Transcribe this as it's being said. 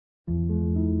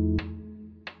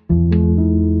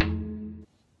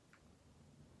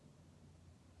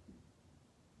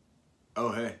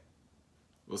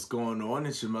What's going on?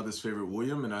 It's your mother's favorite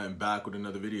William, and I am back with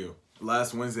another video.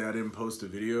 Last Wednesday I didn't post a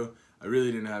video. I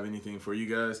really didn't have anything for you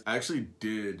guys. I actually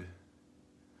did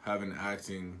have an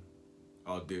acting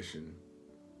audition,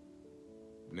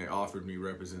 and they offered me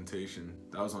representation.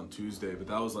 That was on Tuesday, but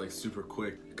that was like super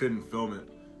quick. Couldn't film it.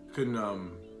 Couldn't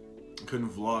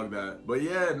vlog that. But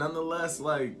yeah, nonetheless,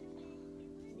 like,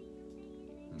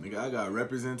 nigga, I got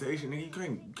representation. Nigga,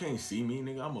 you can't see me,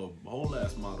 nigga. I'm a whole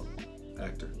ass model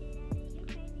actor.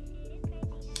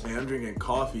 Hey, I'm drinking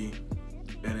coffee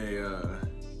in a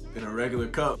regular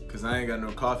cup because I ain't got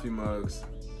no coffee mugs.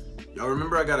 Y'all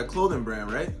remember I got a clothing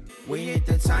brand, right? We hit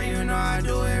the time, you know I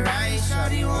do it right.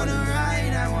 Shawty wanna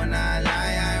ride, I wanna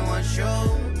lie, I want you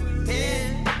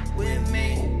here with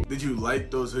me. Did you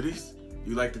like those hoodies?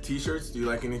 You like the t-shirts? Do you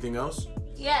like anything else?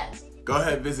 Yes. Go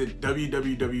ahead, visit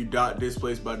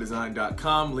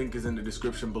www.thisplacebydesign.com. Link is in the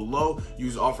description below.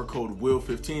 Use offer code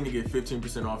WILL15 to get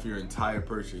 15% off your entire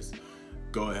purchase.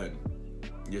 Go ahead.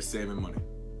 You're saving money.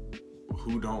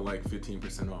 Who don't like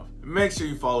 15% off? Make sure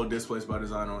you follow This Place by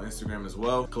Design on Instagram as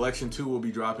well. Collection 2 will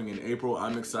be dropping in April.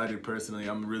 I'm excited personally.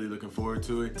 I'm really looking forward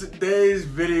to it. Today's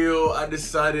video, I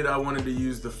decided I wanted to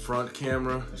use the front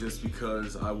camera just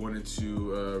because I wanted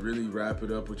to really wrap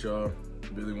it up with y'all.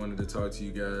 Really wanted to talk to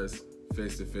you guys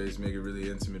face to face, make it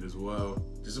really intimate as well.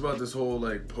 Just about this whole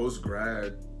like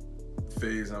post-grad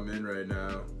phase I'm in right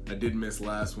now. I did miss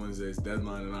last Wednesday's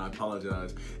deadline and I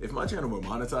apologize. If my channel were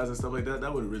monetized and stuff like that,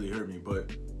 that would have really hurt me,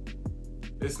 but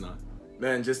it's not.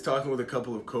 Man, just talking with a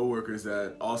couple of coworkers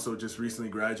that also just recently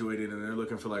graduated and they're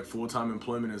looking for like full-time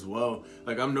employment as well.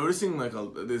 Like, I'm noticing like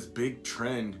this big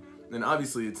trend, and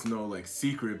obviously it's no like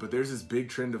secret, but there's this big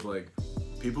trend of like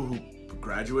people who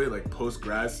graduate, like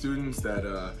post-grad students that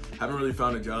haven't really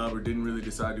found a job or didn't really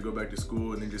decide to go back to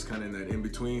school, and then just kind of in that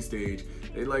in-between stage,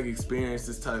 they like experience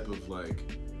this type of like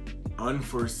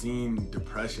unforeseen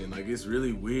depression. Like, it's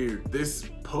really weird. This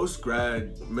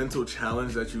post-grad mental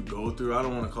challenge that you go through, I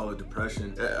don't want to call it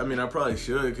depression. I mean, I probably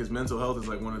should, because mental health is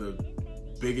like one of the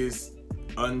biggest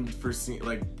unforeseen,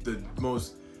 like the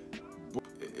most,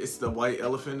 it's the white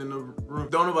elephant in the room.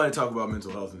 Don't nobody talk about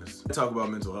mental health in this. Talk about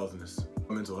mental health in this.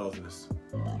 Mental healthness.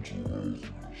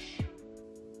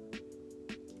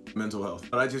 Mental health.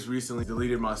 But I just recently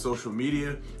deleted my social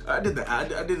media. I deleted the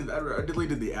apps.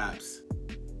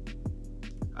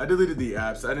 I deleted the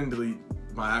apps. I didn't delete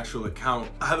my actual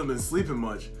account. I haven't been sleeping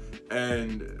much,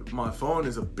 and my phone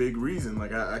is a big reason.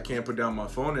 Like, I can't put down my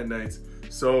phone at nights.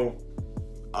 So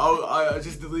I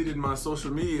just deleted my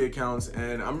social media accounts,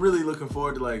 and I'm really looking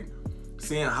forward to like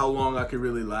seeing how long I could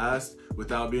really last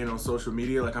without being on social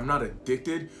media. Like, I'm not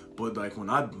addicted, but like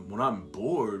when I'm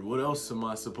bored, what else am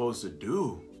I supposed to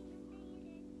do?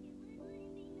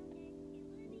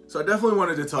 So I definitely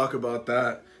wanted to talk about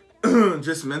that,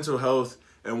 just mental health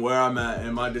and where I'm at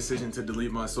and my decision to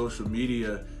delete my social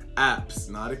media apps,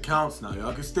 not accounts. Now,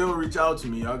 y'all can still reach out to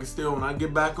me. Y'all can still, when I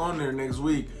get back on there next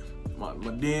week, my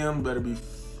DM better be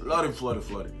flooded.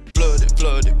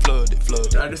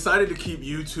 I decided to keep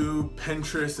YouTube,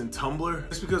 Pinterest, and Tumblr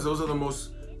just because those are the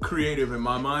most creative in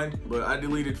my mind. But I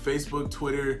deleted Facebook,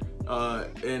 Twitter,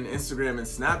 and Instagram and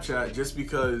Snapchat just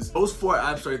because those 4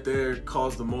 apps right there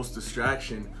cause the most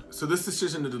distraction. So this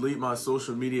decision to delete my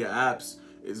social media apps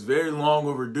is very long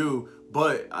overdue,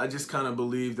 but I just kind of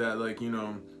believe that, like, you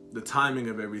know, the timing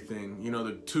of everything, you know,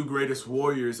 the 2 greatest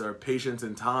warriors are patience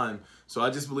and time. So I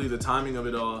just believe the timing of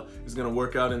it all is gonna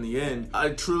work out in the end. I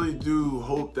truly do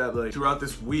hope that like throughout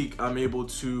this week I'm able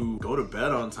to go to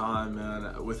bed on time,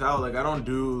 man. Without like, I don't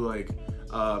do like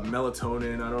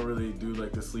melatonin. I don't really do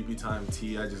like the sleepy time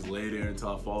tea. I just lay there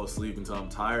until I fall asleep until I'm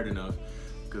tired enough,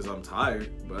 because I'm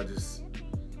tired, but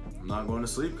I'm not going to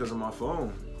sleep because of my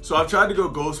phone. So I've tried to go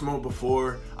ghost mode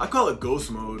before. I call it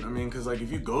ghost mode. I mean, because like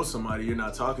if you ghost somebody, you're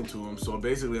not talking to them. So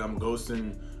basically I'm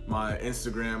ghosting my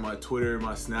Instagram, my Twitter,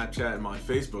 my Snapchat, and my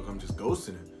Facebook. I'm just ghosting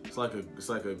it. It's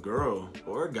like a girl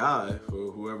or a guy,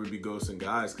 for whoever be ghosting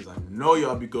guys, because I know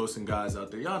y'all be ghosting guys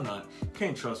out there. Y'all not.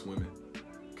 Can't trust women.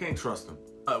 Can't trust them.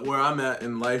 Where I'm at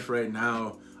in life right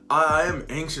now, I am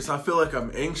anxious. I feel like I'm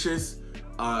anxious.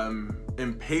 I'm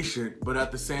impatient, but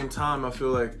at the same time, I feel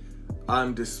like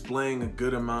I'm displaying a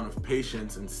good amount of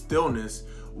patience and stillness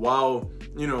while,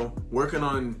 you know, working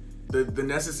on the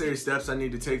necessary steps I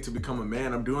need to take to become a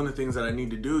man. I'm doing the things that I need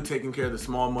to do, taking care of the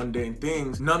small mundane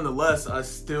things. Nonetheless, I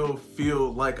still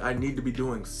feel like I need to be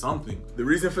doing something. The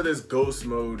reason for this ghost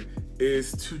mode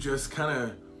is to just kind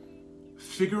of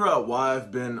figure out why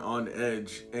I've been on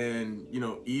edge and, you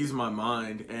know, ease my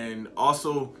mind, and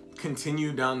also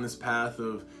continue down this path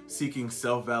of seeking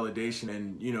self-validation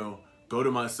and, you know, go to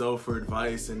myself for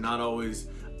advice and not always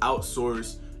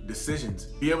outsource decisions.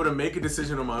 Be able to make a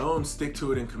decision on my own, stick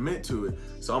to it, and commit to it.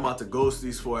 So I'm about to ghost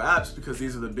these 4 apps because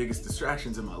these are the biggest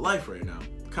distractions in my life right now.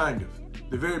 Kind of.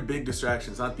 They're very big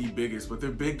distractions, not the biggest, but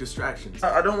they're big distractions.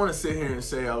 I don't want to sit here and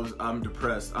say I'm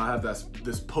depressed. I have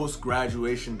this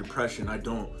post-graduation depression. I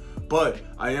don't. But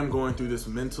I am going through this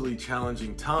mentally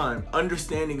challenging time,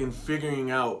 understanding and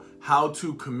figuring out how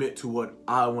to commit to what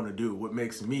I want to do, what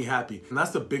makes me happy. And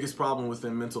that's the biggest problem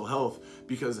within mental health,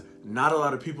 because not a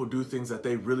lot of people do things that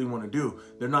they really want to do.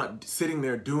 They're not sitting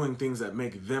there doing things that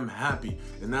make them happy.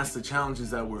 And that's the challenges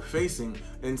that we're facing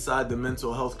inside the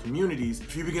mental health communities.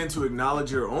 If you begin to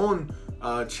acknowledge your own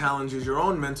challenges, your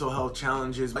own mental health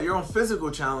challenges, your own physical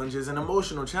challenges and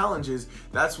emotional challenges,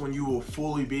 that's when you will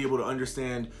fully be able to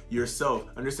understand yourself,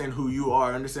 understand who you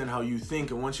are, understand how you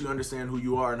think. And once you understand who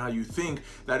you are and how you think,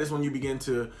 that is when you begin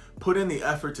to put in the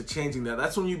effort to changing that.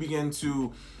 That's when you begin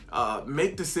to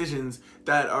make decisions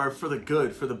that are for the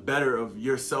good, for the better of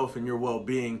yourself and your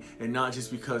well-being, and not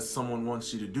just because someone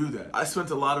wants you to do that. I spent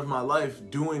a lot of my life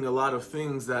doing a lot of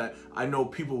things that I know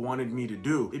people wanted me to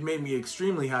do. It made me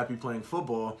extremely happy playing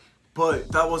football, but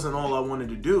that wasn't all I wanted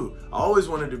to do. I always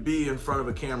wanted to be in front of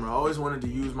a camera. I always wanted to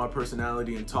use my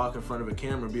personality and talk in front of a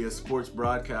camera, be a sports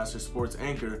broadcaster, sports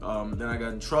anchor. Then I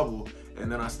got in trouble,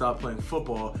 and then I stopped playing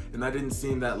football, and that didn't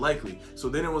seem that likely. So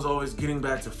then it was always getting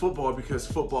back to football, because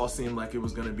football seemed like it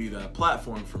was gonna be that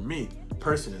platform for me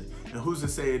personally. And who's to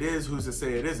say it is, who's to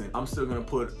say it isn't? I'm still gonna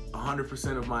put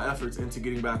 100% of my efforts into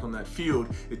getting back on that field.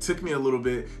 It took me a little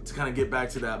bit to kind of get back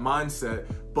to that mindset,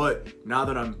 but now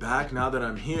that I'm back, now that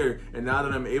I'm here, and now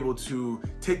that I'm able to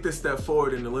take this step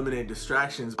forward and eliminate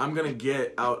distractions, I'm gonna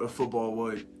get out of football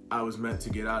what I was meant to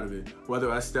get out of it.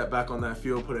 Whether I step back on that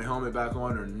field, put a helmet back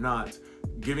on or not,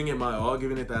 giving it my all,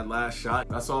 giving it that last shot,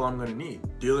 that's all I'm gonna need.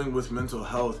 Dealing with mental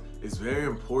health is very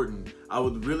important. I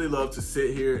would really love to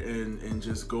sit here and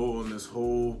just go on this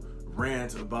whole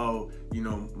rant about, you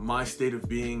know, my state of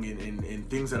being and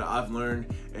things that I've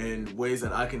learned and ways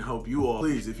that I can help you all.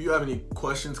 Please, if you have any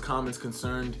questions, comments,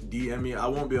 concerns, DM me. I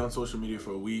won't be on social media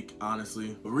for a week,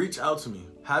 honestly, but reach out to me.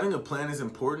 Having a plan is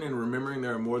important, and remembering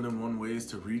there are more than one ways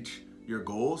to reach your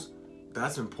goals,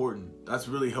 that's important. That's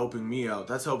really helping me out.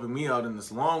 That's helping me out in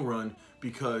this long run,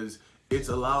 because it's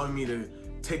allowing me to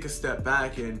take a step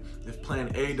back, and if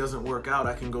plan A doesn't work out,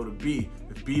 I can go to B.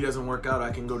 If B doesn't work out, I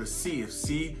can go to C. If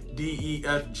C, D, E,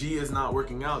 F, G is not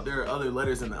working out, there are other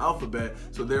letters in the alphabet,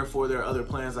 so therefore there are other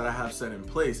plans that I have set in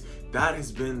place. That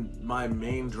has been my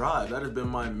main drive. That has been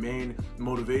my main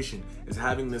motivation, is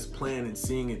having this plan and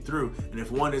seeing it through. And if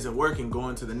one isn't working,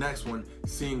 going to the next one,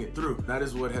 seeing it through. That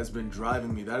is what has been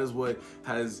driving me. That is what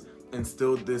has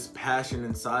instilled this passion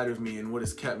inside of me and what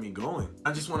has kept me going.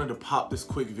 I just wanted to pop this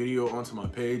quick video onto my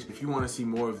page. If you want to see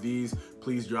more of these,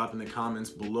 please drop in the comments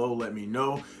below. Let me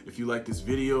know. If you like this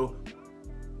video,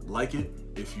 like it.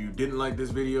 If you didn't like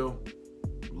this video,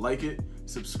 like it.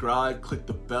 Subscribe, click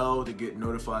the bell to get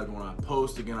notified when I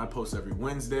post. Again, I post every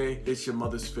Wednesday. It's your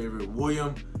mother's favorite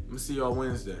William. I'm gonna see y'all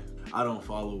Wednesday. I don't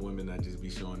follow women that just be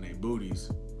showing their booties.